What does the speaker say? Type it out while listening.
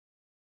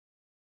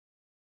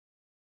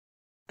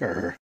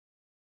Grr.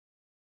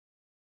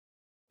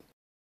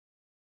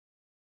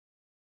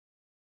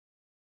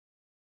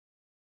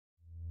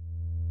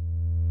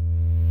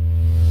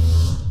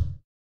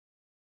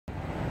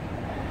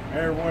 Hey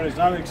everyone, it's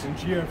Alex and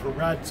Gio from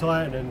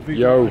RaddTitan, and we've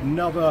got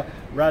another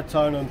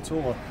RaddTitan on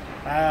tour.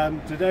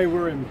 Today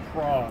we're in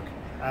Prague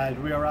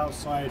and we are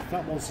outside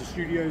Fat Monster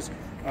Studios.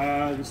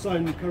 The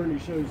sign currently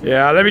shows...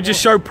 Yeah, let me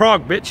just show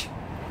Prague, bitch.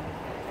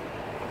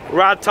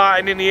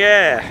 RaddTitan in the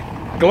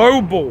air.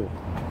 Global.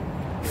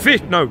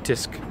 Fish, no,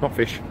 disc, not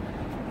fish.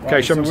 Okay,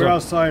 right, show me so some. we're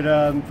outside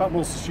Fat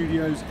Monster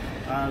Studios.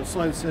 The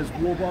sign says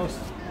Warboss.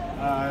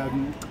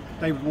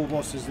 David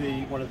Warboss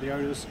is one of the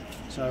owners.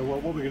 So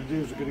what we're going to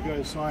do is we're going to go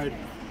inside.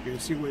 You're going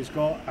to see what he's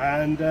got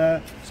and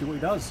see what he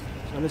does.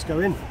 So let's go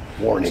in.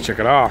 Warning. Let's check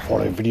it out.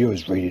 Following video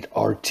is rated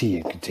RT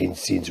and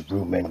contains scenes of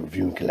real men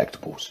reviewing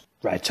collectibles.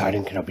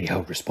 RaddTitan cannot be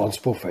held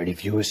responsible for any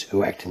viewers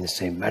who act in the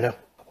same manner,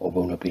 or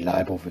will not be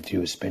liable for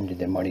viewers spending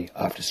their money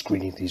after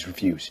screening these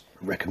reviews.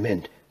 We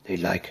recommend they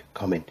like,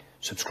 comment,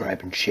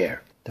 subscribe and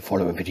share. The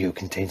following video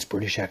contains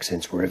British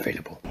accents where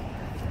available.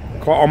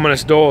 Quite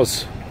ominous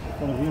doors.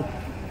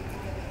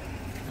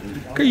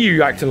 Look at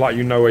you acting like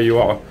you know where you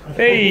are.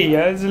 Hey,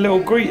 there's a little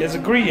there's a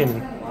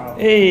greeting.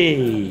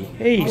 Hey,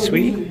 hey,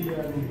 sweetie.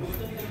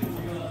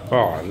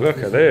 Oh, look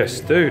at this,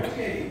 dude.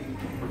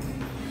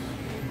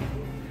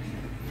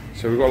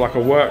 So we've got like a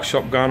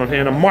workshop going on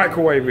here and a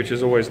microwave, which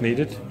is always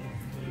needed.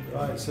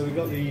 Right, so we've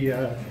got these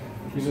are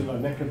like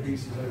NECA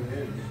pieces over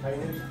here,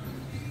 painted.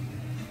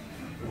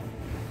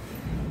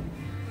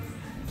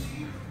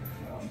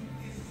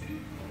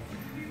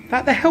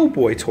 That the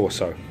Hellboy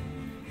torso?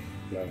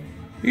 No.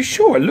 You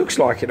sure? It looks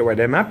like it the way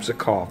them abs are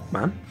carved,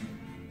 man.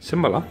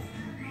 Similar.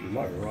 You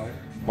might be right.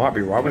 Might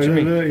be right. What do you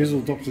mean? Here's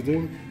all Dr.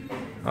 Doom.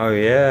 Oh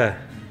yeah.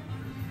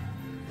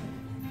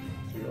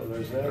 So you got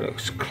those there.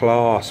 Looks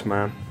class,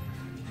 man.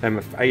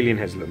 Them alien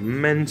heads look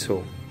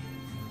mental.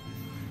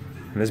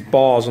 And there's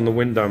bars on the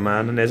window,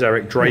 man. And there's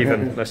Eric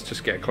Draven. Let's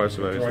just get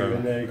closer over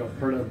Draven there. You got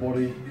Predator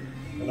body.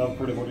 Another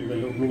Predator body. You got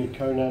a little mini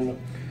Conan.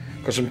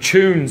 Got some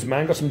tunes,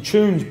 man. Got some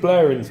tunes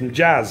blaring, some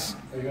jazz.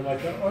 You got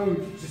like that. Oh,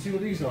 did you see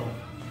what these are?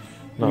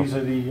 No. These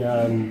are the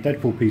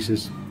Deadpool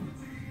pieces.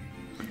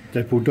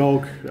 Deadpool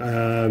dog. This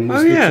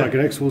Oh yeah. looks like an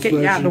X-Force Get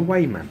version. you out of the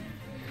way, man.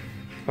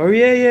 Oh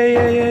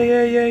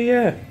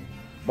yeah.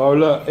 Oh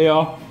look,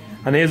 here.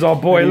 And here's our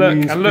boy. Look,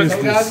 and look.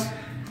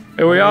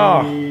 Here we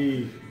are.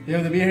 Hey. You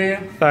have the beer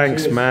here?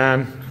 Thanks, Cheers.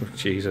 man. Oh,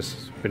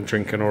 Jesus, been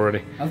drinking already.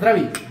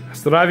 Zdraví.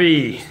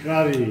 Zdraví.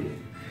 Ravi.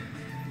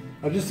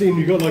 I've just seen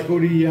you got like all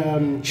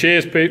the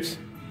Cheers, peeps.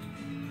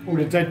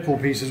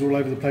 Deadpool pieces all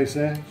over the place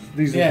there.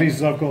 These are Yeah. the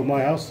pieces I've got at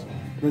my house.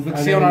 There's the And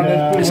Xeon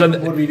then, Deadpool, So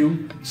what we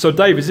do. So,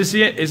 Dave, is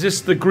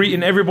this the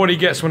greeting everybody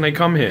gets when they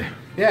come here?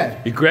 Yeah.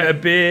 You get a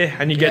beer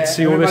and you get to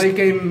see all everybody this.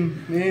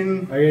 came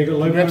in, Oh, yeah, you got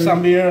Lobo, grab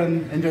some beer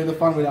and enjoy the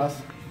fun with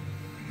us.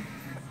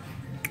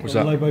 What's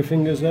got that? Lobo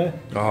fingers there.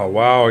 Oh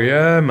wow,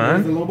 yeah,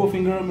 There's the man. Lobo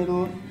finger in the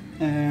middle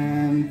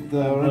and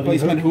the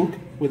replacement hook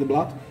with the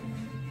blood.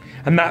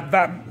 And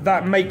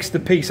that makes the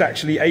piece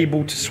actually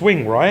able to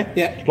swing, right?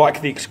 Yeah.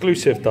 Like the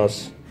exclusive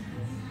does.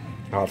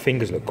 Oh,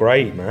 fingers look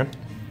great, man.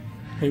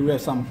 Here we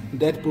have some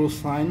Deadpool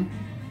sign.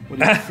 What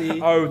do you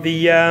see? Oh,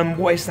 the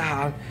what is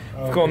that?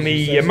 I've got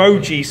the it says-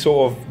 emoji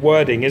sort of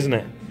wording, isn't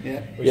it?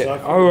 Yeah.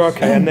 Yeah. Oh,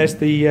 okay. And there's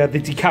the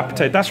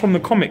decapitate. That's from the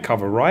comic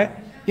cover, right?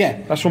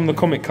 Yeah. That's from the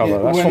comic cover.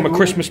 Yeah, That's when- from a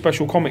Christmas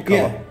special comic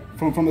cover. Yeah.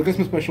 From the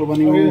Christmas special when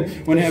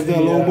you have the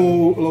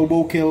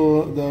Lobo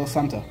kill the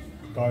Santa.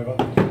 Guyver.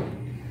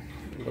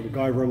 You've got the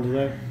Guyver under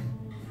there.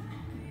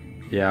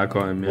 Yeah, I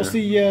got him. Yeah. What's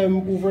the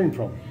Wolverine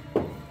from?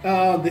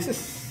 This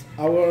is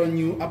our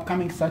new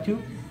upcoming statue.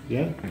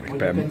 Yeah. What you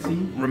can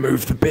see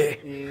Remove the beer.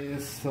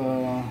 is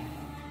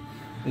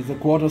a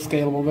quarter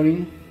scale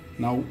Wolverine,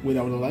 now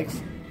without the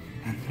legs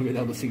and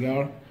without the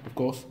cigar, of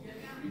course.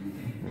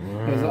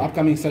 There's an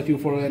upcoming statue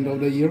for the end of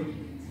the year.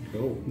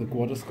 Cool. The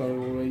quarter scale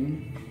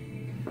Wolverine.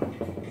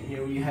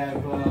 Here we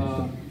have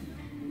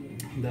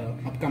the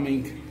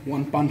upcoming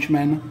One Punch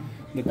Man,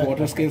 the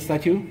quarter scale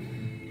statue.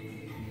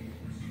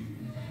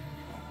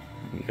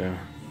 Yeah.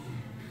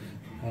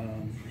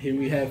 Here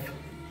we have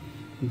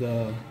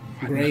the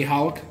Grey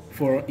Hulk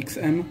for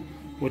XM,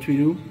 what we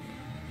do.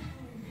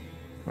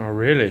 Oh,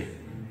 really?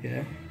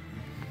 Yeah.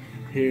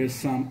 Here's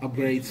some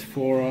upgrades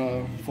for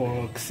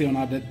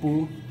Xeona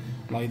Deadpool,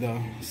 like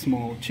the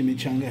small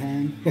chimichanga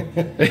hand,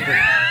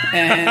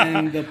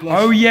 and the plush.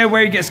 Oh yeah,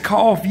 where he gets cut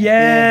off.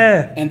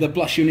 Yeah. And the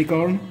plush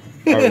unicorn.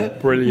 Oh,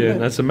 brilliant.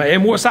 That's amazing.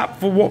 And what's that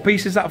for? What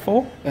piece is that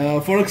for?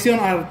 For Xeon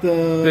art,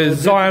 The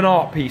Zion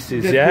art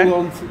pieces. Deadpool Yeah.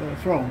 on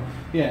throne.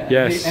 Yeah.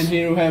 Yes. And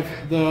here we have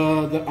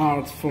the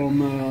art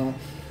from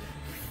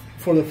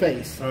for the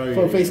face, Oh,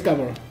 for yeah. face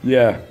cover.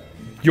 Yeah.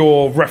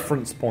 Your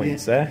reference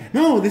points there.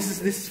 No, this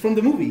is from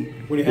the movie.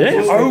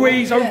 Yeah. Oh,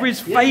 he's over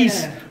his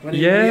face. When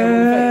he had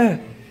over the Yeah.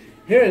 face.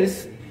 Here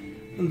is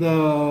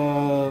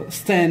the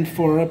stand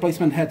for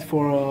replacement head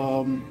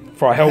for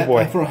For a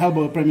Hellboy. for a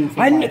Hellboy premium.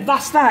 For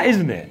That's that,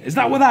 isn't it? Is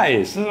that what that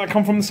is? Does that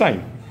come from the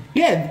same?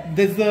 Yeah,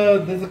 there's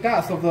a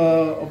cast of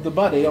the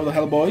body of the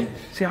Hellboy.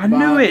 See, I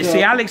knew it.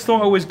 See, Alex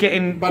thought I was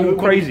getting all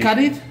crazy. Cut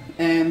it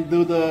and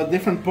do the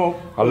different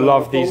I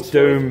love these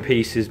Doom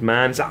pieces,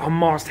 man. It's that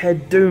unmasked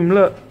head Doom.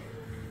 Look.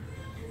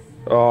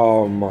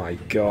 Oh my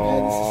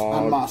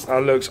god,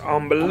 that looks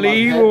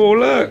unbelievable!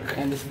 Look.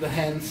 And this is the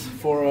hands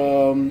for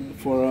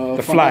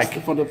the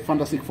flag, for the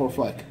Fantastic Four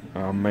flag.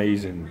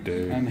 Amazing,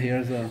 dude. And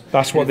here's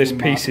that's what these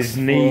pieces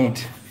need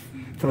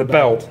for the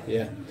belt.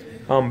 Yeah.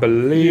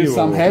 Unbelievable. Here's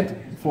some head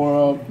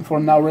for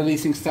now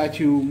releasing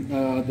statue,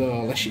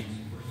 the Leshy.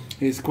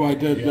 It's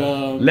quite a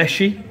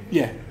Leshy?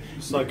 Yeah.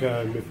 It's like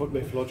a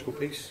mythological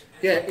piece.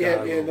 Yeah.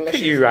 The Look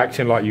at you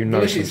acting like you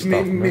know some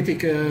stuff,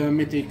 mythic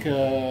like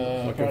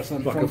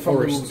person like from a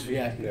forest. the movies,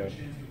 yeah.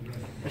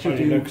 I should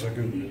know because I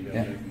googled it.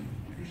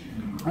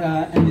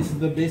 Yeah. And this is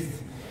the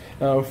beast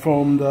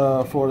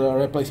for the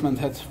replacement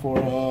heads for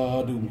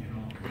Doom.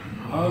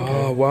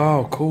 Oh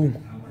wow, cool.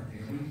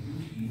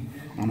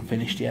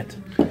 Unfinished yet.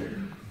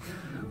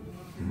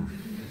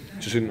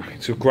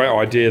 It's a great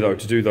idea though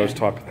to do those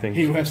type of things.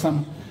 Here you have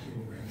some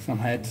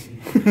heads.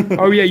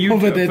 Oh yeah, you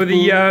for the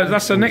Deadpool.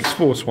 that's an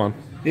X-Force one.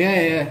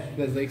 Yeah,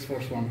 that's the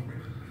X-Force one.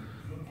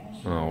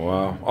 Oh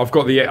wow, I've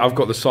got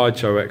the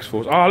Sideshow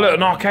X-Force. Oh look,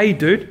 an arcade,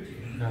 dude.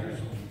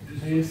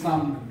 Here's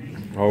some.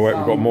 Oh wait,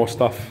 we've got more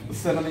stuff.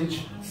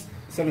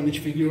 7-inch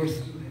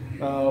figures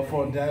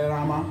for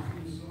diorama.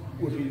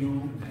 What we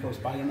do for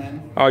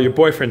Spider-Man. Oh, your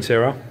boyfriend's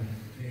here, huh?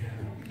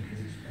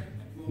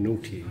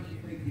 Naughty.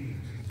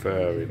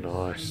 Very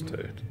nice,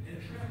 dude.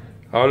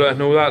 Oh look,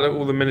 and all that, look,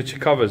 all the miniature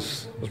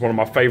covers. That's one of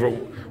my favourite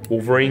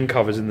Wolverine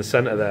covers in the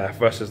centre there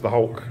versus the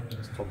Hulk.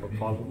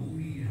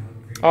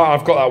 Oh,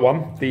 I've got that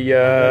one.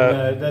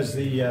 There's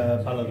the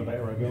Ballad of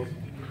Beta Ray Bill.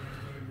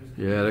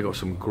 Yeah, they got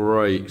some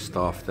great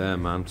stuff there,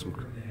 man. Some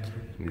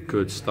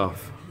good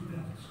stuff.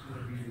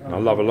 I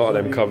love a lot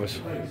of them covers.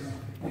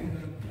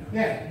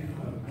 Yeah.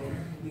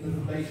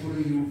 That's what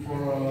we do for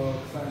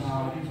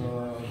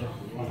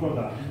I've got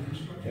that.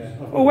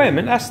 Oh wait a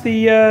minute, that's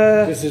the.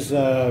 This is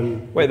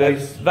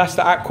that's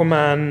the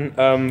Aquaman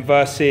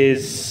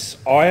versus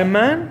Iron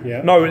Man.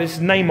 Yeah. No, it's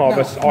Neymar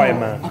versus Iron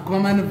Man.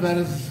 Aquaman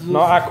versus.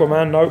 Not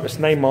Aquaman, no, it's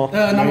Neymar.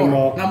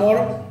 Namor.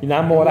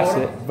 Namor, that's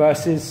it.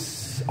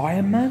 Versus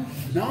Iron Man.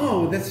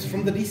 No, that's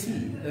from the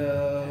DC.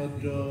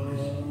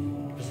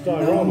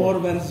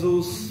 Namor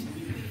versus.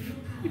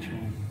 Which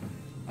one?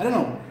 I don't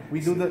know. We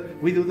do the.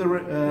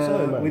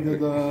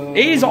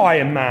 It is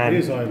Iron Man. It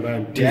is Iron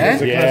Man. Yeah?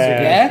 It's a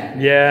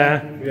classic.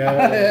 Yeah.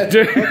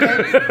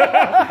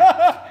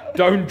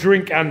 Don't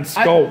drink and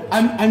sculpt.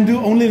 I'm do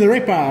only the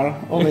repair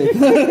of it.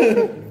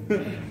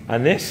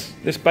 And this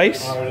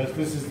base?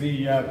 This is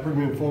the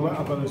premium format.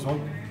 I've got this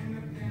one.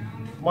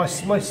 My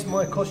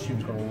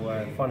costume's got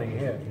all funny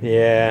here.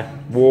 Yeah,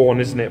 worn,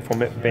 isn't it,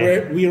 from it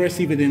being. We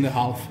receive it in the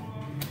half.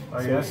 Oh,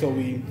 yeah? So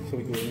we go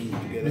in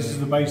together. This is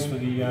the base for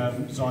the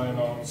Zion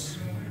Arts.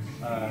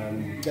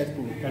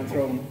 Deadpool and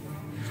Throne.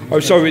 Oh,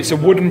 so it's a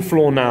wooden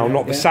floor now,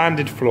 not the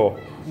sanded floor.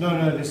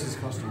 No, this is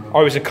custom.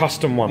 Oh, it's a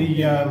custom one.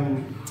 The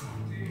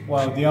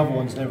the other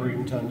one's never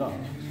even turned up.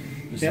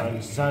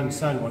 The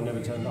sand one never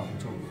turned up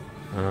at all.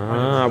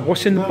 Ah,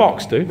 what's in the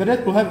box, dude? The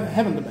Deadpool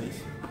haven't the base.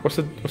 What's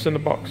in the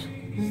box?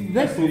 This is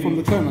Deadpool from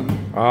the tournament.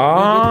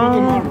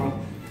 Ah.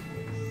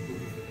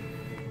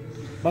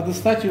 But the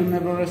statue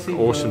never received.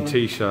 Awesome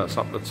T-shirts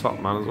up the top,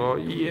 man, as well.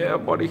 Yeah,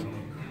 buddy.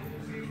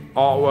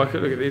 Artwork.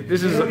 Look at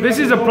this. This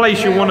is a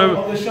place you want to.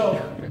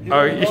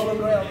 Oh,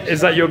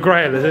 is that your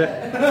Grail? Is it?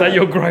 Is that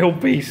your Grail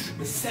piece?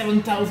 There's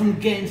 7,000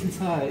 games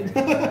inside.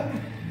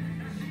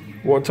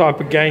 What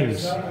type of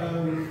games?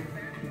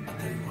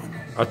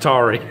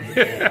 Atari.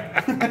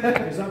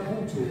 Is that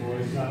Portal or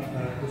is that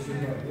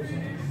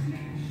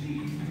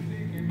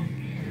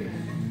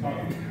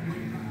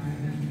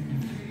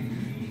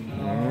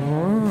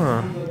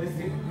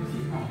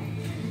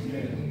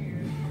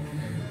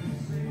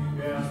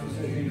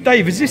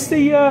Dave, is this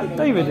the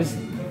David? Is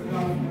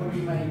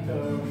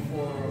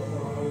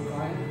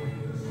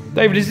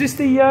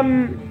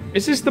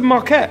this the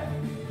Marquette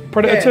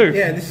Predator 2?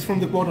 Yeah, this is from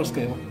the quarter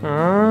scale.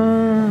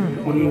 Ah.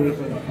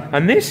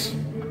 And this?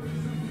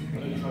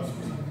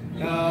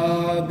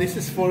 This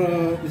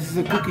is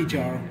a cookie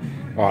jar.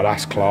 Oh,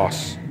 that's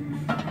class.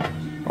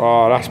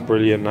 Oh, that's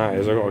brilliant. That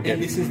is. I gotta get.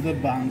 And this is the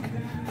bank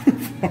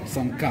for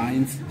some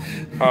kinds.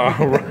 Oh,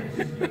 right.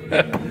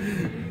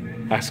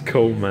 That's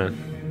cool, man.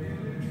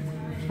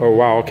 Oh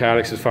wow. Okay,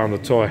 Alex has found the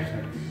toy.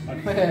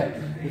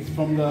 It's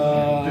from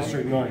the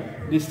District 9.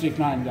 District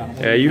 9 gun.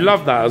 Yeah, you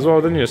love that as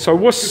well, didn't you? So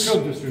what's?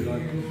 District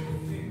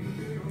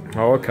 9.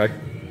 Oh, okay.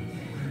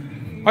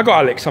 I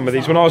got Alex some of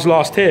these when I was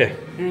last here.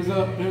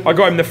 I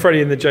got him the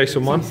Freddy and the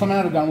Jason one. Some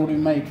other gun will be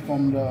made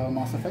from the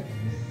Mass Effect.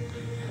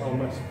 Oh,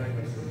 Mass Effect.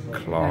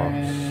 Class.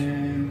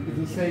 And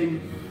it's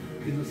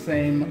the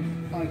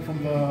same like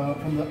from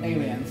the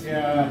aliens.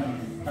 Yeah,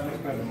 Alex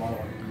made the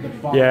model.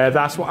 Yeah,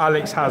 that's what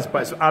Alex has,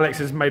 but Alex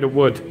is made of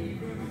wood.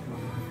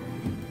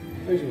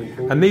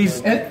 And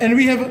these, and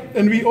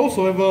we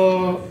also have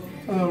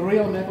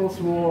real metal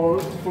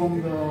sword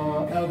from the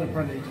Elder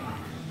Predator.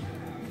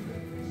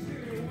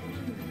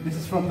 This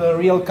is from the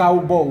real cow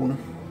bone.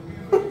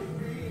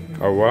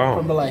 Oh wow.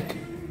 From the leg.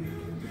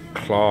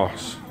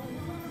 Class.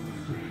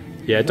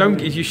 Yeah,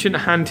 you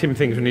shouldn't hand him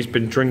things when he's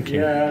been drinking.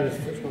 Yeah,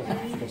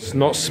 it's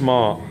not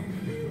smart.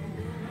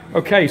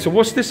 Okay, so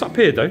what's this up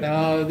here, though?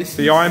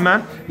 The Iron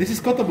Man? This is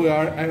Kotobu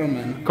Iron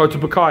Man.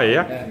 Kotobukai,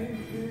 yeah? Yeah.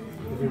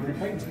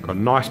 Got a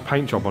nice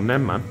paint job on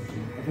them, man.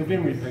 Have they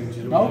been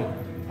repainted? No?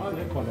 Oh,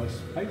 they're quite nice.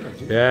 Paint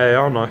jobs. Yeah, they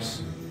are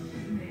nice.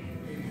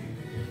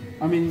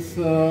 I mean, it's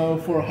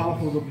for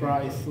half of the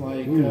price,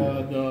 like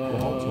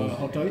the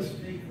Hot Toys.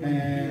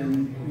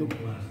 And look,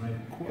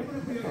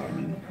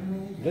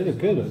 they look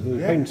good. The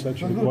paint's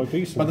actually quite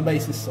decent. But the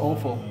base is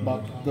awful,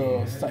 but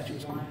the statue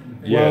is cool.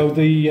 Yeah. Well,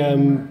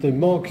 the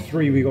Mark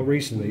III we got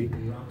recently,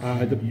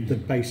 the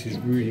base is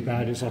really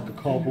bad. It's like a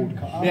cardboard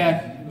cutout.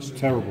 Yeah. It's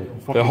terrible.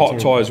 The Hot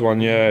Toys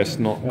one, yeah, it's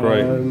not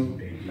great.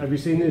 Have you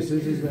seen this?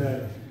 This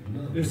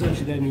is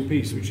actually their new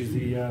piece, which is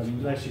the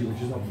Leslie,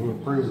 which is up for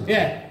approval.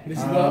 Yeah. This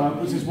is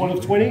this is one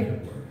of 20.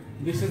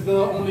 This is the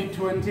only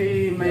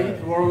 20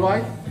 made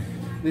worldwide.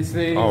 This is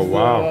the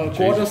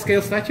quarter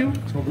scale statue.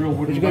 It's got real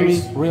wooden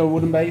base. Real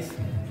wooden base.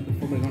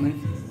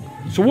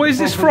 So what is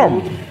this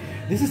from?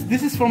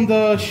 This is from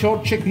the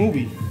short Czech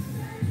movie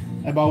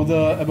about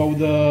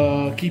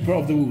the keeper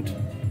of the wood.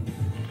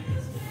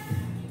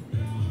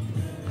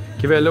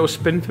 Give it a little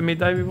spin for me,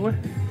 Davey boy.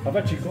 I've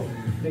actually got.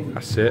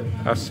 That's it.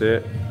 That's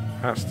it.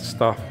 That's the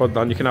stuff. Well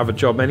done. You can have a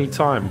job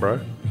anytime, bro.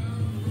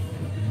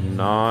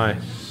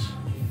 Nice.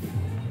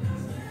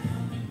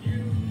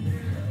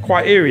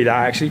 Quite eerie,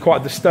 that actually.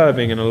 Quite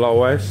disturbing in a lot of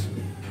ways.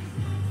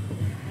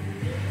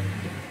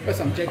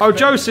 Oh,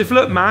 Joseph,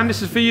 look, man,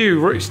 this is for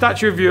you.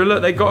 Statue of you.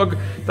 Look, they got a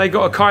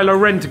Kylo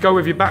Ren to go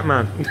with your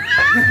Batman.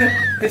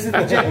 This is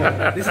the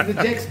Jack. This is the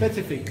Jack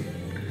specific.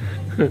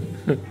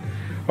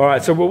 All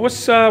right, so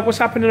what's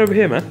happening over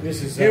here, man?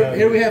 This is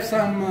here we have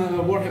some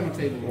Warhammer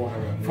table.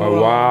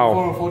 Oh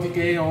wow! For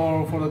 40k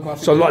or for the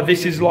classic. So like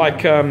this is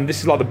like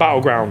the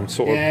battleground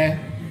sort of. Yeah.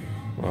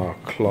 Oh,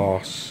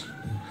 class.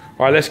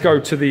 All right, let's go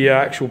to the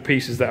actual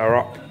pieces that are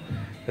up.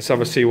 Let's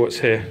have a see what's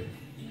here.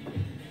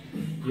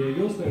 Yeah,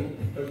 yours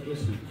don't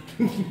listen.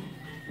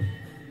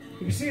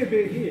 You see a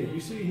bit here. You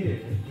see here.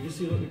 You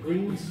see like the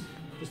greens,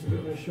 just a bit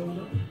on their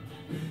shoulder.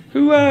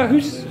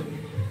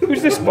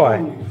 Who's this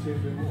by?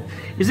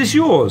 Is this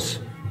yours?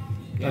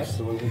 That's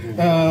the one.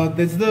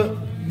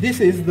 This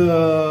is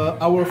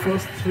our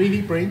first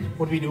 3D print.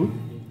 What we do.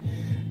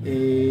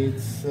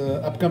 It's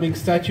upcoming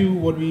statue.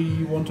 What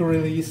we want to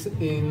release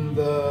in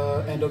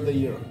the end of the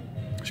year.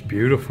 It's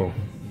beautiful.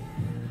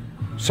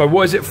 So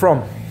what is it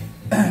from?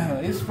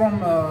 It's from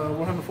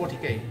Warhammer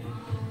 40k.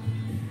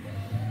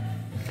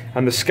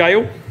 And the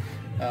scale?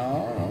 I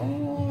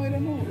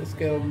don't know the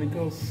scale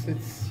because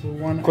it's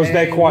one. Because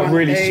they're quite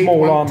really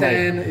small, aren't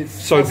they? It's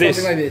so this,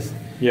 something like this.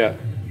 Yeah.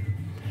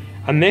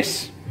 And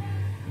this?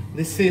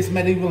 This is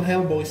medieval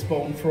Hellboy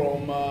spawn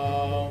from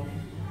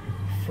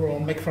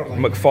McFarlane.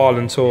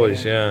 McFarlane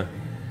Toys, yeah.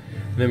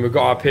 And then we've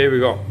got up here,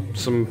 we've got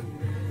some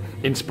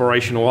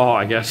inspirational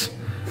art, I guess.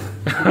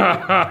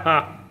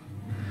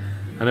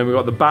 And then we've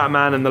got the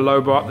Batman and the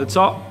Lobo up the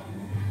top.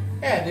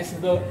 Yeah, this is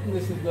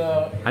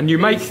the. And you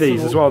make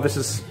these as well. This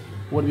is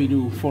what we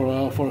do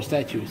for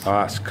statues. Oh,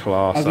 that's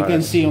class. As you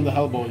can see on the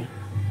Hellboy.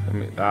 I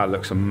mean, that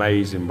looks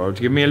amazing, bro.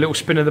 To give me a little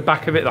spin of the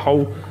back of it, the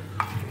whole.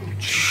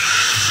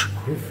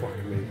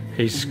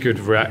 He's good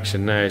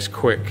reaction there. It's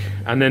quick.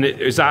 And then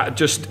is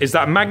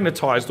that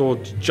magnetized or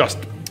just?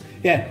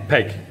 Yeah.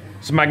 Peg.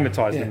 It's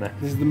magnetized in there.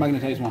 This is the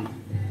magnetized one.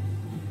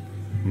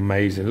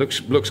 Amazing.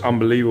 Looks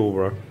unbelievable,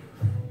 bro.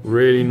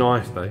 Really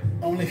nice, though.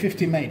 Only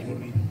 50 made for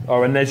me.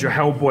 Oh, and there's your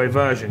Hellboy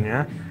version,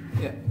 yeah?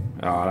 Yeah.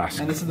 Oh, that's.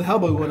 And this is the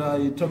Hellboy what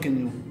I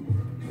talking.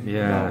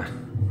 Yeah. About.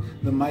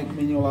 The Mike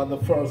Mignola, the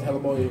first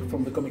Hellboy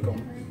from the Comic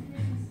Con.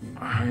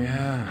 Oh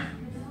yeah.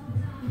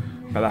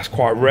 But that's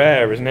quite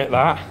rare, isn't it?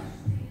 That.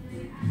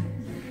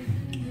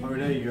 Oh,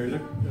 there you go.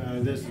 Look,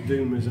 there's the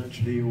Doom is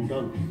actually all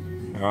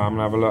done. Oh, I'm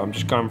gonna have a look. I'm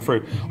just going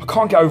through. I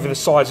can't get over the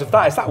size of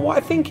that. Is that what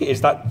I think it is?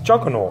 That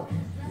Juggernaut.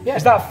 Yeah.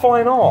 Is that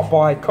fine art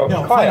by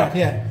No, fine art,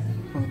 yeah.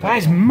 That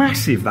is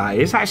massive. That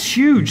is. That's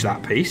huge.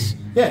 That piece.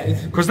 Yeah.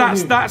 Because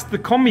that's the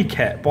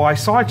Comiket by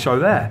Sideshow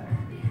there.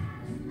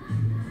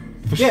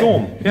 For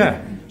Storm.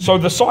 Yeah. So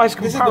the size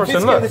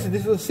comparison. Look. This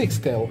is the 6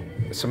 scale.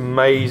 It's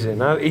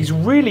amazing. He's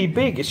really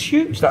big. It's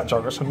huge. That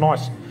Juggernaut. It's a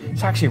nice.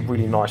 It's actually a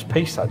really nice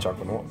piece. That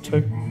Juggernaut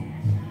too.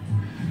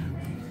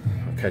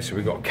 Okay, so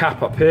we've got a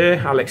cap up here.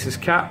 Alex's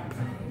cap.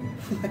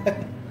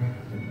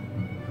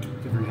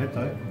 Different head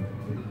though.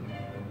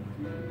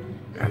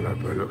 Hello,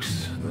 bro.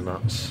 Looks the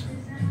nuts.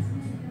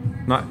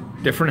 No,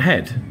 different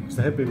head. Has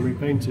the head been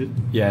repainted?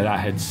 Yeah, that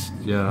head's.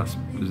 Yeah,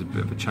 there's a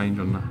bit of a change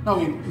on that. No,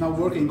 we're now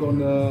working on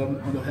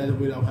the head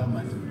without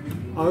helmet.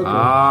 Oh, okay.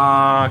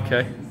 Ah,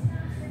 okay.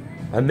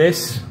 And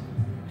this?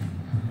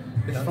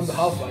 It's from the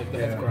Half-Life, the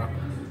head crap.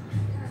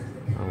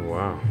 Oh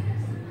wow.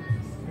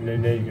 And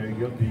then there you go. You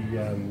got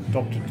the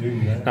Doctor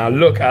Doom there. Now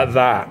look at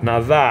that. Now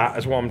that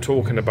is what I'm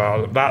talking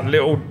about. That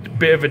little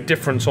bit of a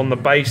difference on the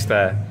base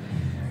there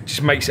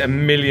just makes it a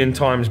million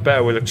times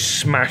better with a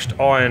smashed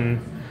iron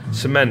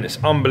cement. It's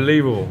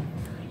unbelievable.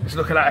 Let's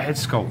look at that head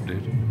sculpt,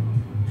 dude.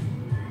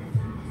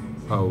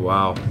 Oh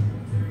wow.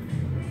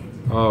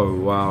 Oh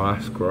wow,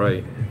 that's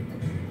great.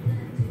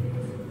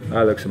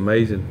 That looks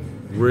amazing.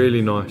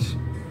 Really nice.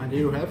 And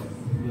here you have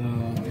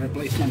the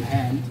replacement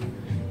hand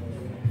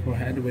for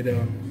head with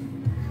a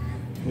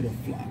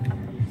flag.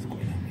 It's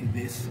going like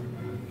this,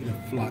 with a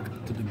flag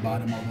to the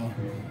bottom of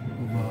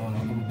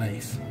a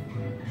base.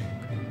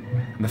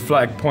 And the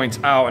flag points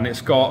out, and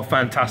it's got a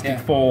Fantastic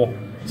Four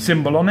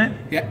symbol on it.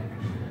 Yeah.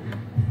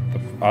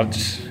 I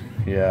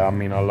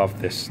mean, I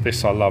love this.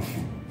 This I love.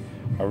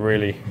 I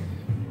really.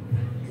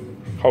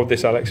 Hold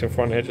this, Alex, in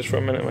front here just for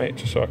a minute, mate,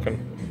 just so I can.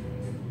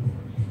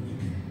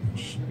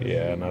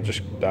 Yeah, no,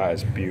 just that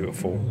is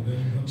beautiful.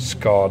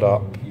 Scarred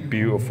up,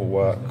 beautiful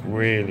work.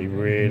 Really,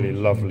 really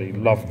lovely.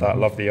 Love that.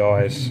 Love the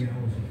eyes.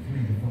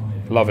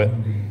 Love it.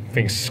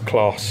 Think it's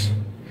class.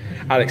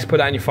 Alex, put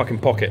that in your fucking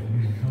pocket.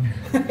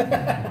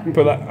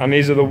 Put that. And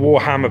these are the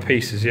Warhammer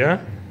pieces, yeah?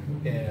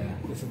 Yeah.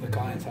 This is the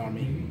client's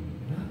army.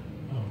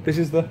 This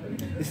is the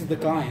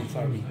client's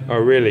army. Oh,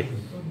 really?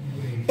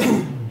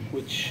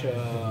 Which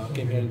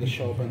came here in the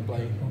shop and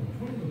played.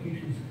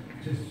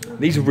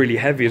 These are really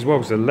heavy as well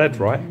because they're lead,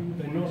 right?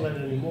 They're not lead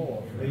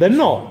anymore. They're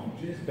not?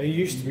 They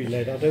used to be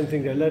lead. I don't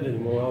think they're lead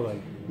anymore, are they?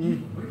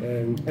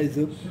 It's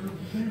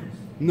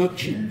not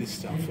cheap, this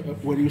stuff.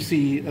 When you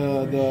see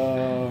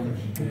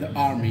the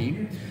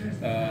army,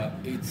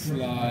 it's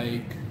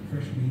like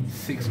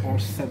 6 or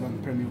 7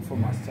 premium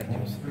format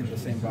statues in the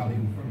same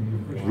value.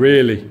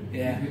 Really?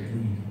 Yeah.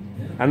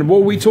 And what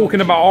are we talking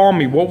about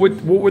army? What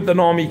would an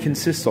army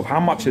consist of? How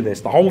much of this?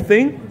 The whole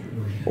thing?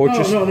 Or No,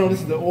 just... no,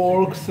 this is the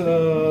orcs,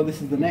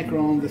 this is the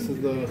Necron, this is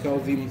the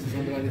Chaos Demons,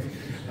 something like this.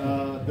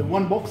 The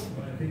one box,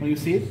 when you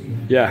see it,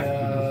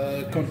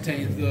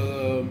 contains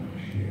the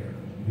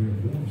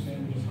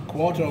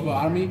quarter of the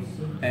army.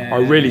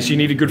 Oh, really? So you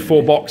need a good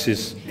 4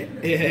 boxes?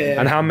 Yeah.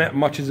 And how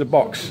much is a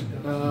box?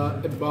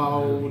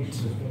 About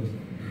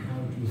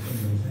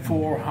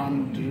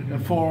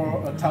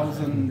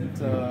 4,000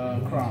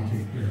 crowns.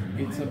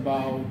 It's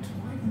about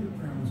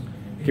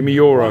Give me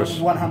euros.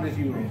 100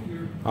 euro.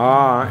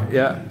 Ah,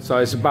 yeah. So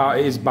it is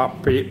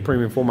about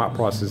premium format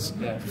prices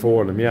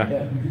for them,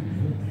 yeah.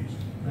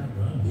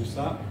 What's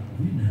that?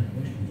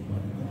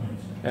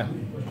 Yeah.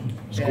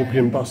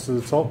 Scorpion bust to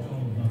the top.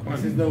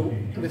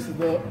 This is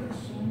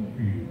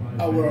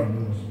our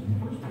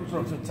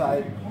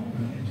prototype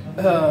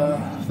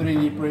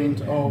 3D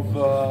print of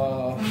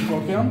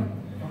Scorpion.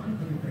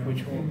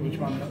 Which one we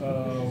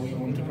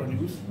want to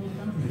produce?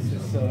 This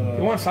is.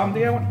 You want some, do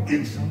you?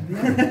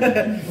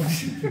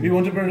 We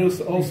want to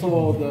produce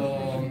also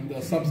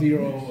the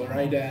Sub-Zero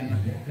Radd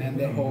and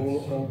the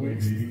whole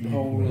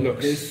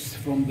this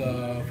from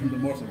the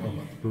Morse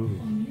robot.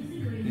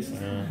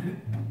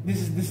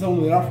 This is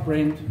only a rough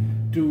print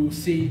to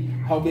see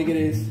how big it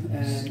is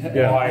and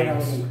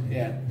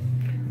yeah.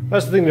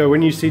 That's the thing though,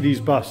 when you see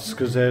these busts,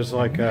 because there's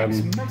like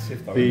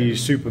massive, though, the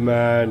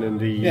Superman and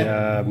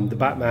the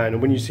Batman,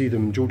 and when you see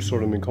them, George saw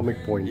them in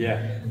Comic Point,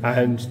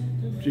 and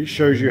it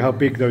shows you how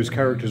big those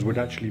characters would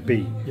actually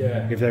be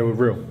if they were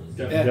real.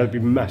 They'd be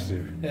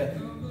massive. Yeah.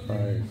 So.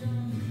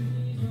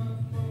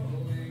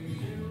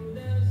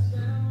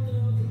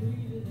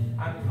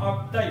 And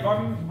Dave,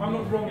 I'm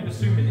not wrong in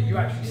assuming that you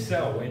actually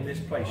sell in this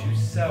place. You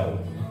sell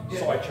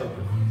Sideshow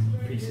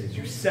pieces.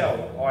 You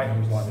sell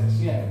items like this.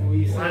 Yeah,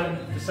 we sell. And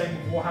the same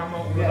with Warhammer,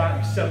 all of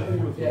that. You sell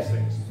all of these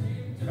things.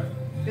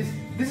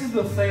 This is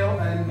the sale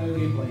and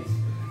game place,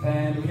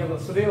 and we have a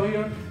studio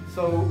here.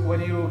 So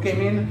when you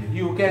came in,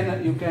 you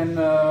can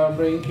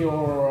bring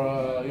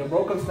your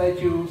broken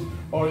statues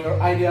or your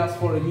ideas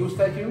for a new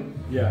statue.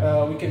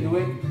 Yeah. We can do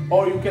it,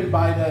 or you can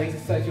buy the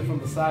statue from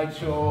the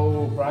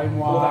Sideshow, Prime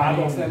One, All the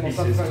add-on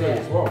pieces too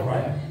as well,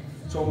 right? Yeah.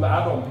 So all the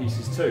add-on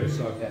pieces too.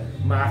 So I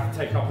might have to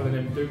take a couple of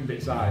them Doom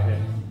bits out of here.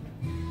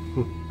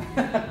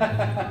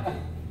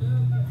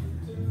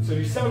 So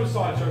you sell the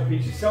Sideshow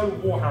piece, you sell the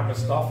Warhammer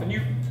stuff, and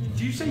do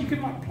you say you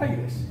can like play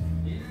this?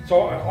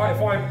 So if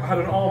I had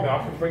an army,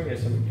 I could bring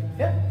this and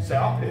set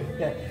up here.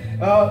 Yeah.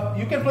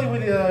 You can play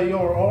with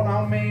your own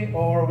army,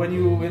 or when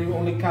you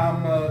only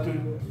come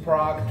to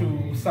Prague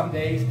to some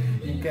days,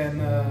 you can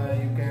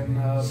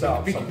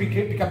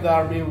pick up the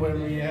army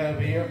when we have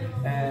here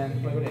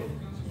and play with it.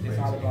 It's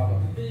not a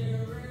problem.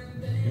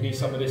 You need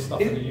some of this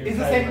stuff in the UK. It's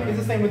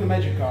the same with the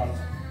magic cards.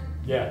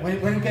 Yeah.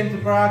 When you came to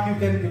Prague, you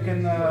can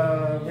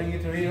bring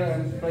it to here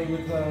and play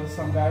with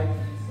some guy,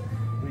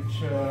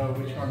 which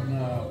one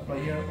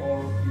play here,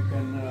 or you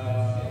can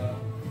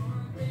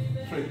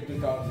trade the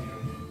cards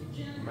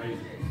here.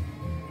 Amazing.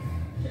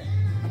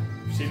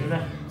 You see them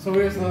there? So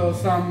here's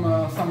some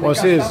Well, I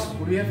see stuff.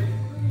 What do we have?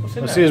 What's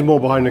in I there? see there's more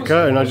behind the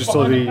curtain. I just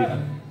saw the.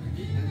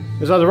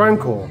 Is that the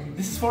Rancor?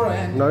 This is for a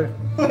hand. No.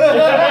 For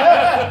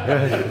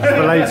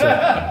later.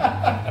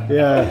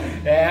 Yeah.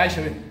 Yeah, I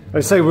show it. I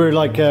say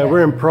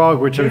we're in Prague,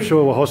 which I'm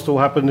sure a hostel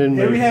happened in.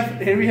 Here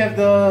we have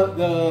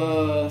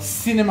the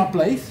cinema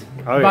place.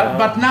 Oh,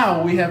 but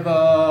now we have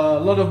a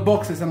lot of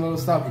boxes and a lot of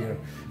stuff here.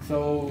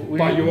 So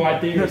But your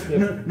idea is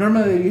to...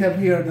 normally we have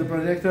here the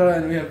projector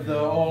and we have the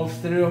all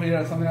stereo here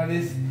or something like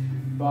this.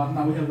 But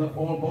now we have the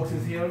all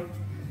boxes here.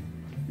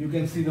 You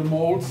can see the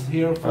molds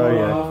here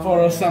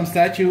for some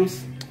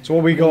statues. So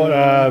what we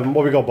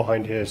got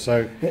behind here?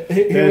 So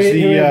there's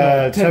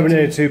the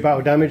Terminator 2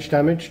 Battle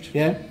damaged.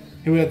 Yeah.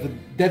 Here we have the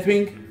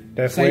Deathwing.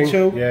 Deathwing.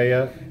 Sideshow.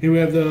 Yeah. Here we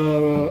have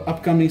the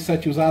upcoming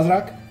statues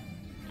Azrak.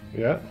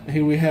 Yeah.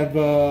 Here we have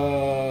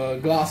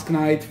Glass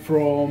Knight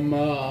from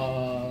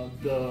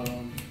the,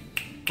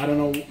 I don't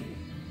know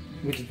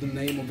which is the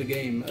name of the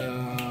game.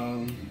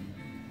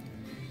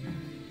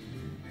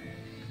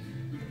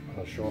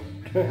 Not sure.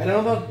 I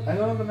don't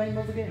know the name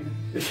of the game.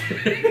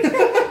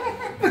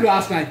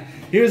 Glass Knight.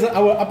 Here's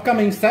our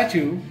upcoming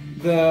statue,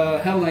 the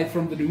Hell Knight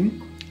from the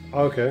Doom.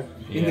 Okay.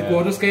 In the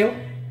quarter scale.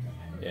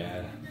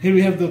 Yeah. Here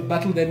we have the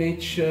battle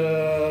damage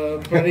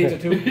Predator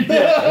 2. He's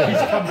come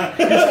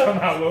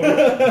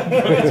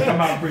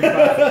out pretty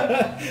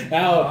bad.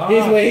 Now,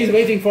 he's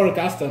waiting for a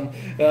custom.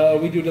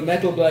 We do the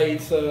metal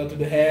blades to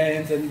the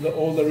hands and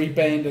all the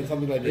repaint and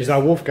something like this. Is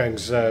that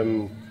Wolfgang's?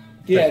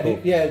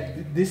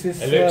 This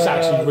is. It looks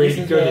actually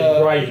really good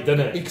in grey, doesn't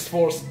it?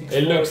 X-Force.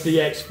 It looks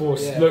the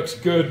X-Force looks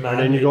good, man.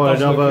 And then you got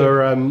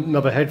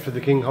another head for the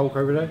King Hulk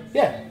over there.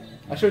 Yeah,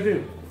 I sure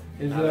do.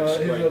 It's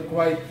a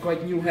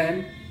quite new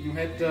head,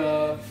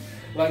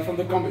 like from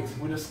the comics,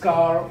 with a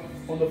scar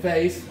on the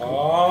face.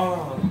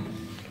 Oh.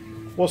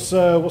 What's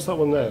that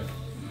one there?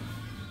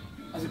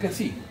 As you can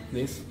see,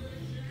 this.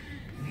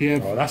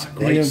 Oh, that's a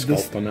great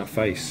sculpt on that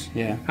face.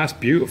 Yeah. That's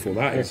beautiful,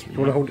 that is. Do you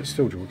want to hold it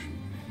still, George?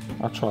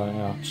 I'll try it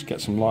out, just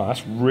get some light.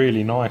 That's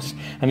really nice.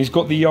 And he's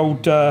got the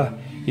old,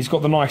 he's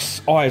got the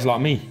nice eyes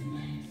like me.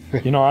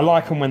 You know, I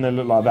like them when they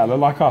look like that. They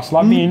look like us,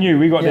 like me and you.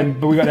 We got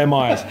them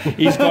eyes.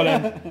 He's got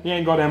them. He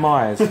ain't got them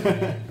eyes.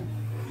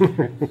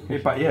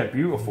 But yeah,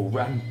 beautiful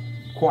and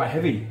quite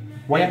heavy,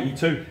 weighty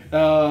too.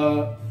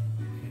 Some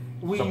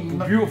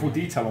beautiful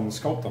detail on the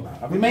sculpt on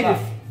that.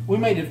 We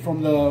made it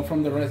from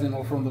the resin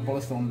or from the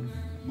polystone.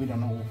 We don't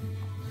know.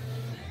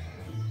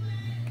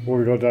 What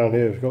we got down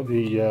here? We've got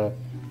the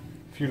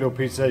few little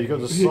pieces there. You got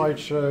the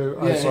Sideshow.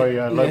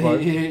 Logo.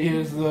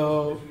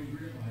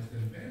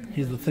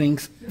 Here's the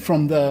things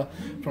from the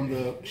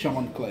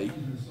shaman clay.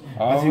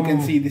 As you can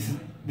see, this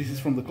is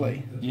from the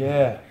clay.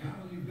 Yeah.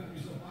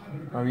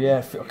 Oh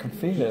yeah, I can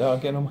feel it. I'm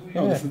getting on.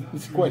 Yeah.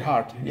 This is quite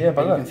hard. Yeah,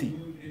 but you can see.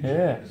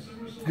 Yeah.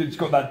 It's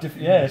got that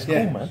different. Yeah, it's cool,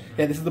 man.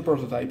 Yeah, this is the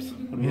prototypes.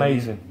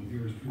 Amazing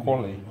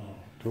quality.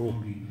 Cool.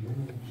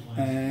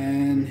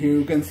 And here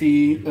you can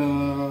see the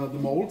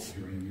molds.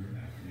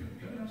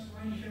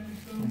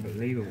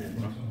 Unbelievable,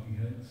 bro.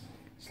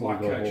 It's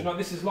like, you know,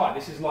 this is like,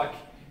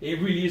 it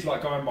really is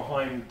like going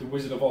behind the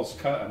Wizard of Oz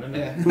curtain, isn't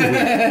it?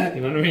 Yeah.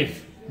 You know what I mean?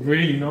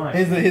 Really nice.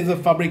 Here's a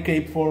fabric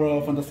cape for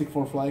Fantastic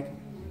Four flag.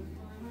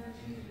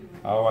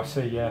 Oh, I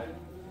see, yeah.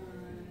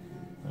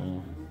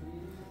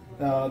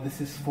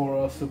 This is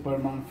for a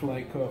Superman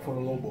flag for a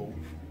Lobo.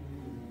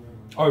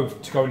 Oh,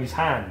 to go in his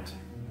hand?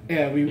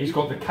 Yeah, he's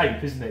got the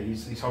cape, isn't it?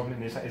 He's holding it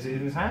in his, is it in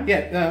his hand?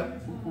 Yeah,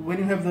 when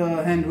you have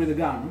the hand with the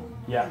gun,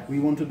 we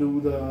want to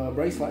do the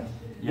bracelet.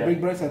 The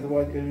big bracelet,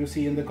 what you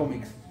see in the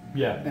comics.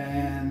 Yeah.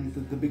 And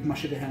the big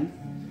machete hand.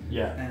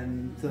 Yeah.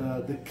 And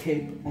the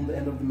cape on the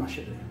end of the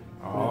machete.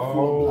 Oh.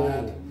 Full of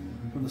blood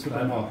from the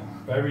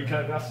Superman. Very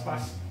clever.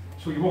 That's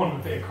what you want,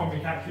 a bit of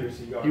comic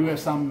accuracy. You have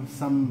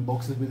some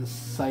boxes with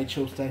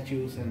Sideshow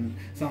statues and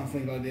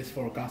something like this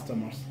for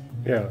customers.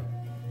 Yeah.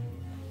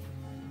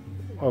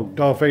 Oh,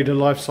 Darth Vader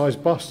life-size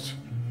bust.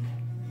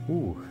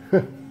 Ooh.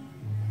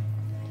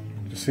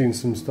 Just seen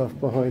some stuff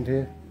behind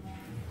here.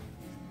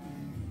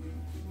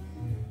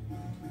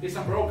 It's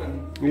some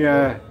broken.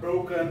 Yeah.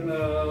 Broken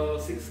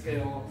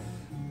 6-scale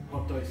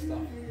Hot Toy stuff.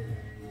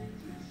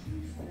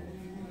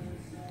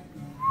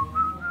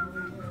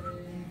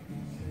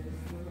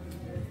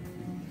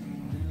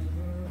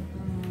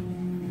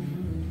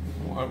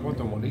 I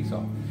wonder what these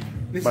are.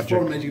 This is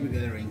for Magic the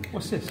Gathering.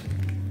 What's this?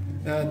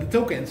 The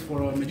tokens for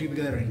Magic the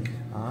Gathering.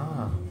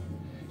 Ah.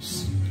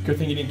 Good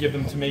thing you didn't give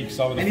them to me because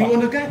I would have.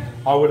 Anyone to get?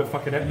 I would have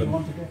fucking ate them.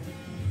 Want to get?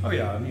 Oh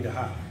yeah, I need a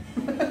hat.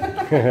 I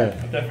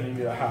definitely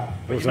need a hat.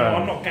 But you know,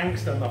 I'm not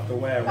gangster enough to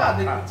wear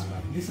hats,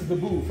 man. This is the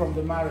Boo from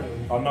the Mario.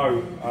 I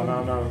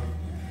know.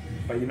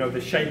 But you know, the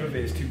shape of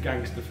it is too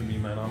gangster for me,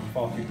 man. I'm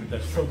far too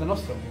pedestrian. So the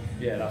Nostrum.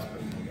 Yeah, that's a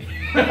bit more me.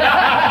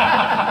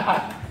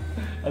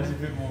 That's a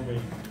bit more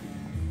me.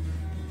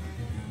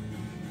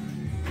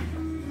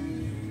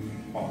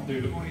 Oh,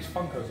 dude, look at all these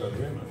Funkos over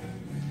here, man.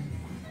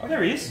 Oh,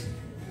 there he is.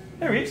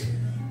 There he is.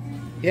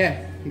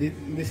 Yeah,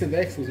 this is the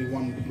exclusive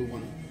one, the blue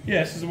one.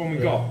 Yeah, this is the one we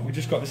got. We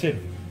just got this in.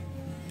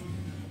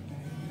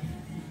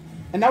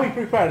 And now we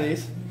prepare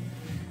this.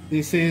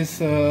 This is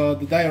the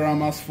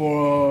dioramas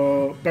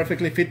for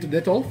perfectly fit to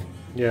Detolf.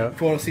 Yeah.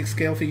 For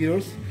 6-scale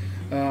figures.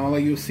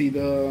 Like you see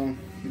the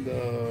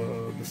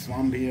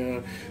swamp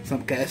here,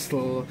 some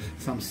castle,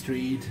 some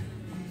street,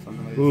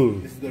 something like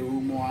this. This is the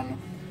room one.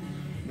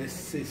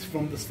 This is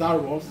from the Star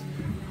Wars,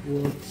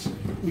 what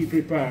we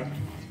prepared.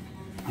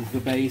 It's the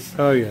base,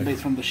 base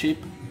from the ship.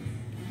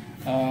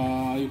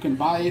 You can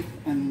buy it,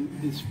 and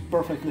it's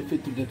perfectly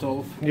fit to the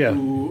top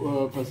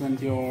to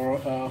present your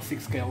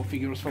 6-scale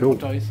figures from Hot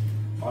Toys.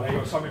 Oh, they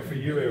got something for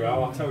you here,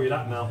 Al. I'll tell you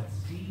that now.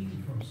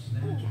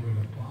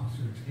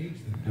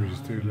 They're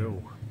just too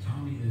little.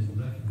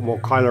 More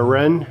Kylo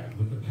Ren.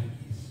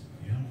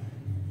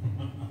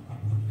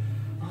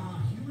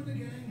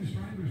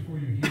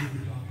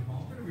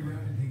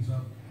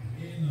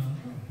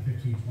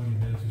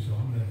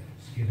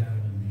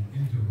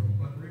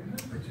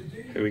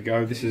 Here we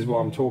go. This is what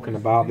I'm talking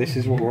about. This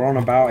is what we're on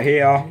about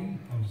here.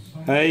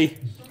 Hey.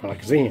 I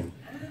like seeing him.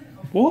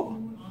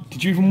 What?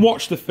 Did you even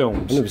watch the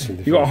films? I've never seen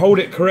the You got to hold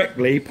it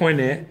correctly,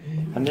 point it,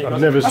 and then I've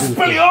never seen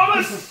the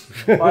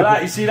Expelliarmus! Like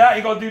that. You see that?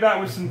 You got to do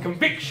that with some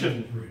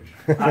conviction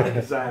at the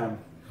exam.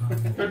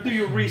 Go do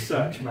your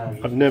research, man.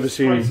 I've never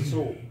seen.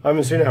 I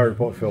haven't seen a Harry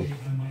Potter film.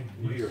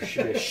 You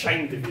should be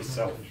ashamed of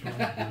yourself.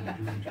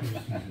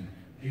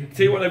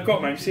 See what they've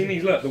got, man. You've seen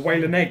these? Look, the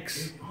Whaling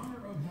eggs.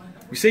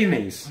 You've seen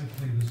these?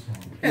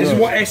 This is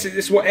what Essex.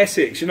 This is what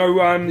Essex. You know,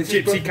 the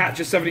Gypsy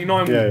Catcher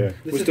 79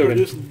 was doing.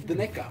 The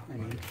NECA. I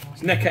mean.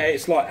 It's NECA.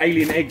 It's like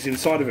alien eggs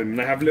inside of them, and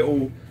they have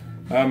little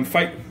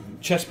fake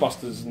chest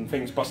busters and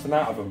things busting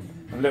out of them,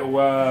 and little.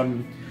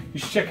 You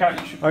should check out.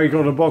 Oh, you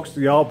got a box.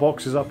 The art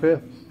boxes up here.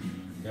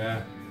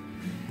 Yeah.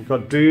 You've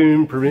got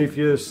Doom,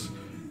 Prometheus,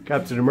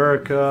 Captain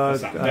America,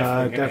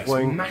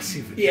 Deathwing.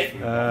 Massive. Yeah.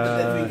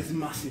 Deathwing is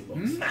massive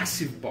box.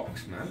 Massive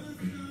box, man.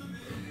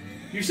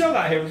 You sell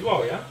that here as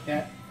well, yeah?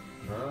 Yeah.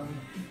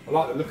 I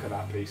like the look of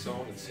that piece. I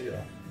wanted to see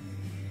that.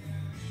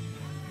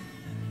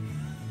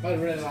 I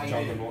really like it.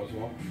 Juggernaut as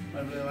well. I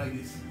really like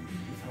this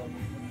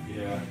helmet.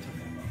 Yeah.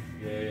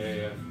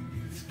 Yeah.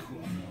 It's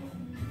cool.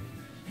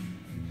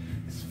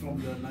 It's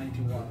from the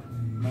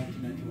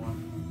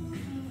 1991.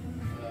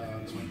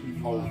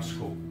 Old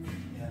school.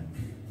 Yeah.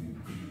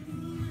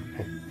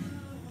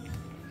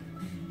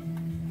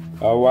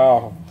 Oh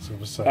wow. Silver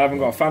They Surfer. haven't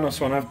got a Thanos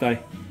one, have they?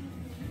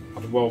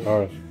 I'd well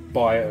Alright.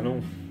 buy it and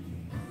all.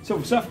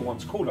 Silver Surfer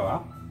one's cool though,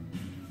 Al.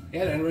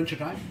 Yeah, the Adventure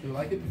Time. Do you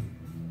like it?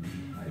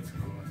 It's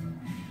cool.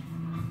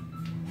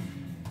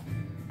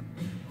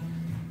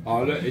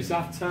 Oh look, is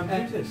that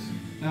who's this?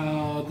 The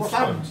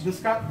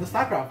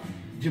StarCraft.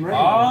 Jim Ray.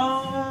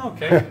 Oh,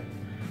 okay.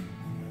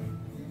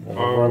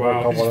 Oh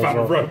wow, he's found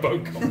a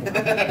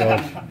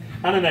Robocop.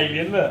 And an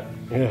alien, look.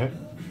 Yeah.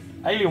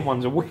 Alien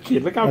ones are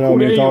wicked. Look how And cool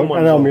the alien ones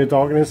and are. Army of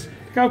Darkness.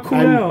 Look how cool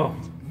and- they are.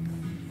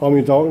 Army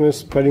of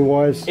Darkness,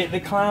 Pennywise. It the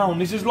Clown.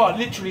 This is like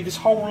literally this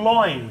whole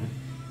line.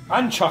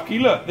 And Chucky,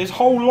 look, this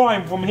whole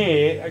line from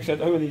here.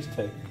 Actually, who are these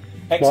two?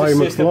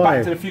 Exorcist and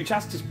Back to the Future.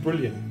 That's just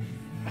brilliant.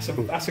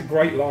 That's a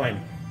great line.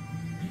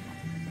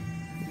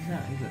 Look at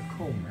that. He look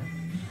cool, man.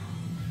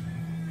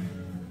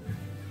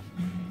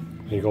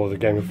 You got the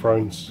Game of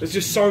Thrones. There's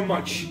just so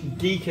much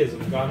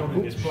geekism going on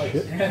in this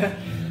place.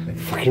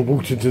 Fucking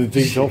walked into the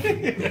detail.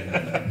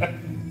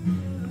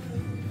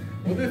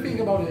 What do you think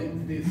about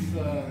this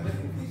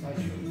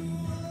Sideshow?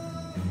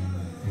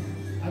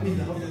 I mean,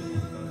 the Hot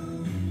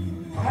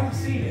Toys. I haven't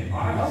seen it. I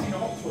haven't seen a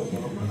Hot Toys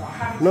one. I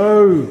haven't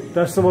No,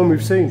 that's the one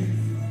we've seen.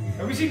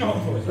 Have we seen the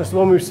Hot Toys? That's the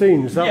one we've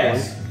seen. Is that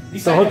Yes. one? He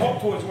The said the Hot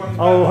Toys one's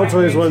Oh, about Hot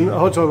Toys 9 one.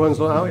 Hot Toys one's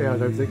not out yet. I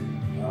don't think.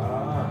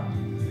 Ah.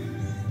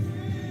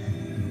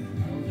 I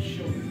will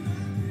show you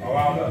Oh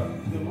wow, look.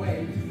 the weight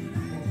of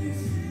this.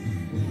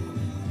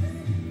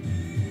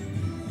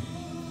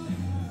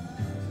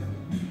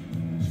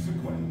 It's a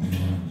good one.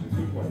 It's a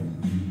good one.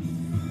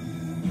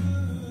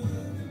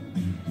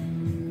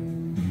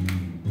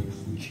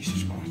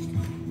 Jesus Christ.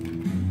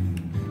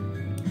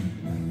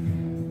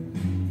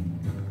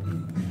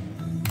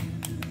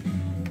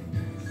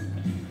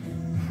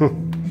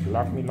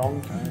 Love me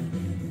long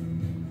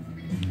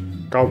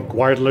time. Go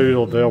quietly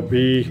or there'll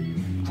be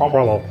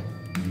trouble.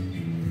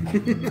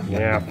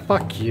 Yeah,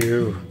 fuck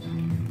you.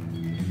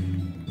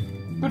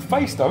 Good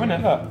face though, isn't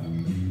it? Look.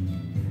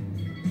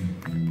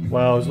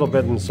 Well, it's not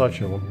better than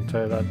Sideshow, I'll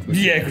tell you that.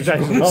 Yeah, because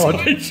That's that's hard.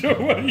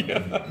 Sideshow one, yeah.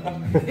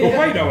 But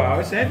wait though, Al,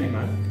 it's heavy,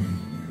 man.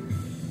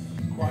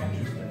 Quite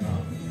interesting,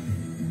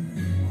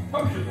 huh?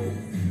 Approachable.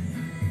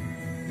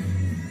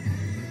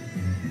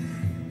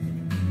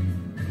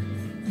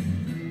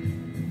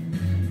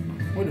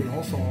 What is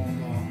also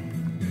on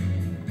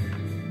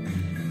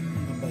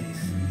the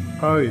base?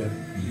 Oh yeah.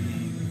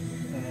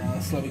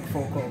 The Slavic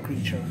folklore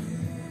creature.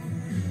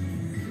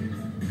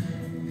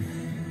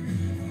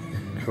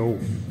 Cool.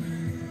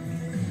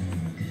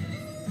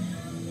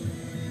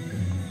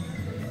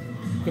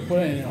 You could put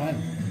it in your hand.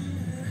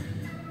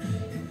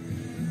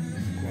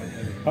 Quite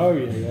heavy. Oh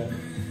yeah.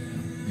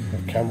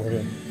 Have camera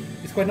here.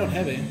 It's quite not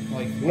heavy,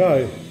 like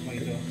No.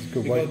 it's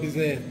good because weight. it's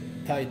the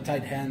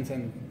tight hands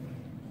and.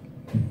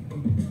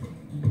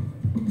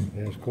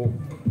 Yeah, it's cool.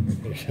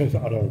 I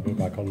don't want to put it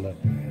back on there.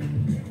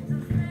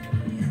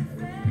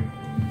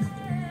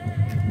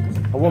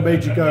 And what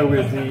made you go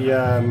with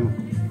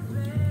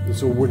the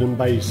sort of wooden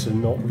base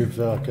and not with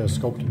like a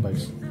sculpted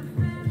base?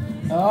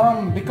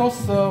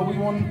 Because we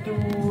want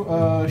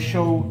to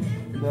show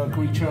the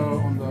creature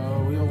on the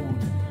real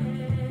wood.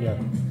 Yeah.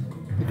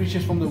 The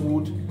creatures from the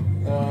wood.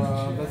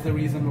 That's the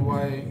reason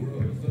why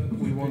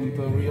we want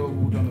the real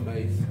wood on the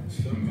base,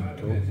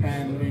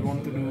 and we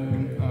want to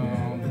do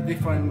the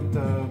different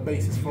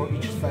bases for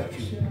each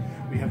statue.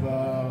 We have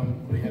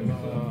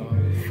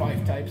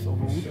 5 types of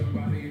wood,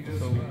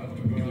 so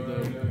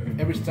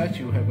every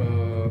statue have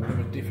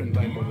a different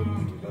type of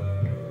wood.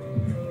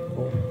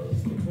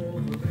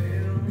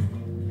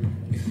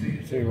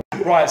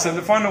 Right, so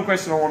the final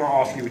question I want to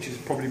ask you, which is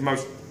probably one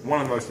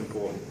of the most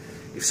important.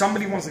 If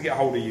somebody wants to get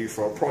hold of you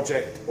for a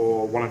project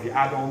or one of your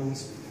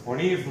add-ons or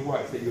any of the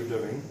work that you're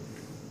doing,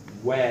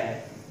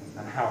 where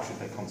and how should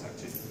they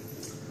contact you?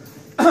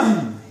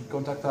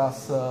 Contact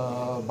us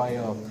by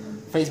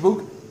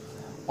Facebook,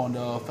 on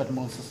the Fat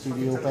Monster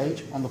Studio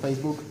page on the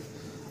Facebook,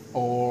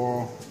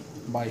 or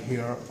by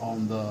here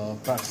on the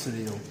Prague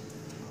Studio.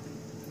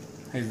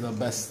 It's the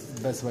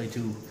best way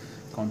to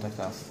contact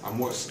us. And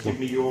give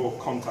me your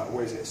contact,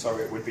 what is it? So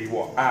it would be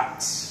what?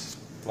 At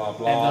blah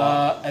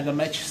blah. At the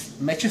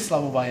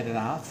Mečislavova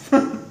 11.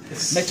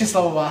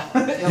 Mečislavova.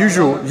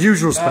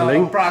 Usual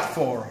spelling. Prague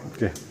 4.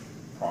 Yeah.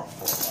 Prague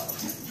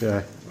 4.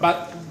 Yeah.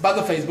 But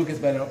the Facebook is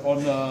better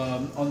on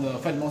the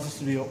Fat Monster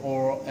Studio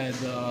or at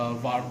the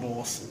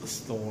Warboss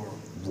store.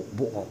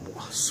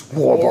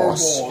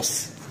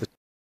 Warboss.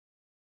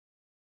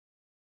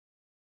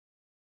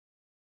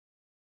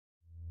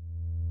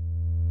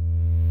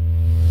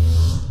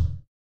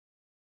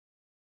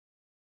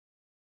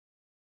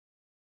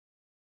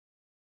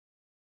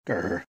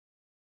 Grr.